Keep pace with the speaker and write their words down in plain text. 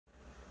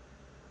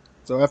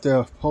So after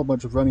a whole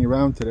bunch of running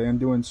around today and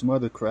doing some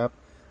other crap,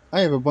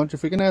 I have a bunch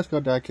of freaking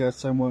NASCAR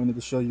diecasts I wanted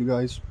to show you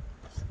guys.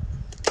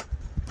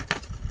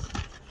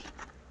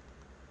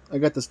 I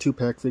got this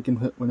 2-pack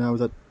freaking when I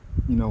was at,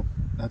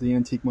 at the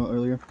antique mall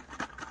earlier.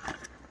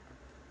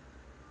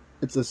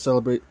 It's a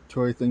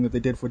celebratory thing that they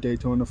did for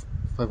Daytona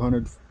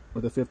 500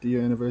 with a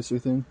 50-year anniversary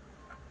thing.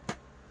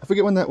 I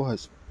forget when that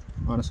was,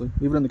 honestly.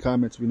 Leave it in the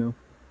comments if you know.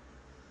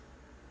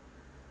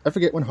 I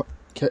forget when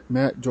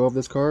Matt drove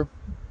this car,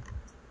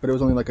 but it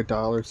was only like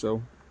 $1,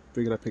 so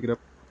figured I'd pick it up.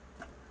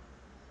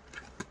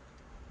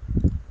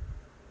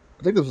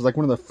 I think this was like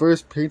one of the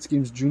first paint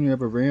schemes Junior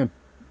ever ran.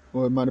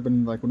 Or it might have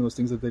been like one of those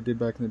things that they did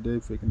back in the day,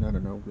 freaking, I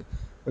don't know.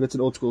 But it's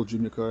an old school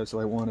Junior car, so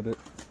I wanted it.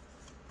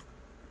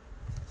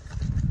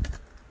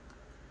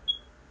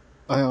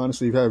 I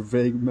honestly have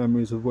vague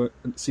memories of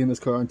seeing this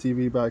car on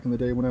TV back in the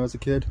day when I was a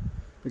kid.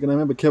 Like, and I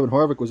remember Kevin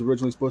Harvick was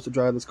originally supposed to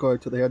drive this car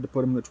until they had to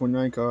put him in the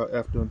 29 car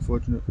after,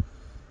 unfortunately,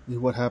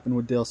 what happened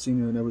with Dale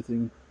Sr. and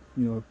everything,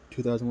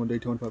 2001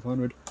 Daytona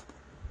 500.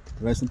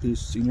 Rest in peace,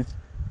 Sr.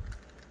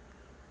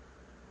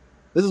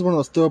 This is one of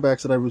those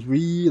throwbacks that I was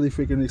really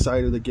freaking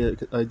excited to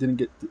get. I didn't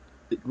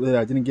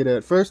get it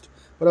at first,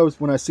 but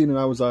when I seen it,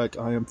 I was like,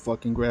 I am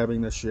fucking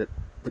grabbing this shit.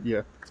 But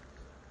yeah.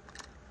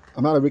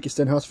 I'm not a Ricky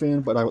Stenhouse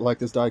fan, but I like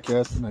this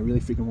diecast, and I really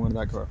freaking wanted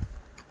that car.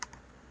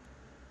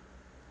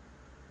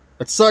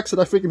 It sucks that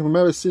I freaking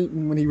remember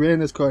seeing when he ran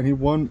this car and he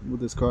won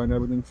with this car and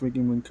everything,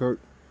 freaking when Kurt,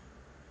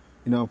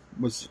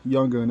 was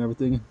younger and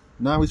everything.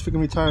 Now he's freaking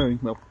retiring.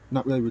 Well,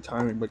 not really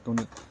retiring, but on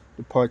the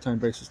part-time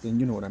basis thing,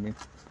 you know what I mean.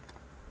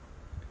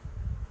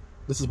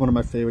 This is one of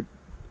my favorite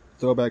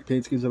throwback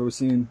paint schemes I've ever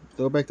seen.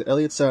 Throwback to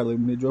Elliott Sadler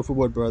when they drove for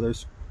Wood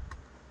Brothers.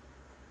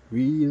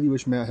 Really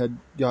wish Matt had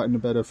gotten a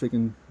better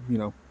freaking,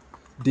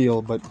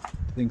 deal, but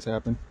things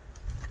happen.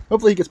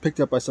 Hopefully he gets picked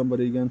up by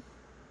somebody again.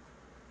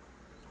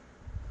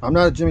 I'm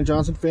not a Jimmy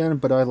Johnson fan,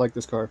 but I like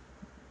this car.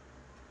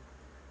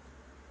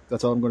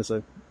 That's all I'm going to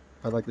say.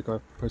 I like the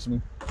car,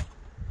 personally.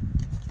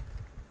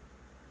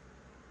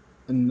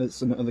 And this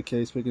is another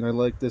case, I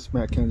like this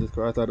Matt Kenseth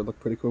car. I thought it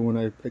looked pretty cool when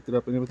I picked it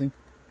up and everything.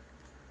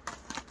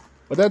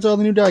 But that's all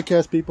the new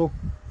diecast, people.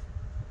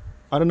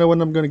 I don't know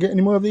when I'm going to get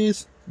any more of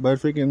these, but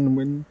freaking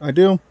when I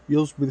do,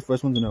 you'll be the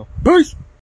first ones to know. Peace!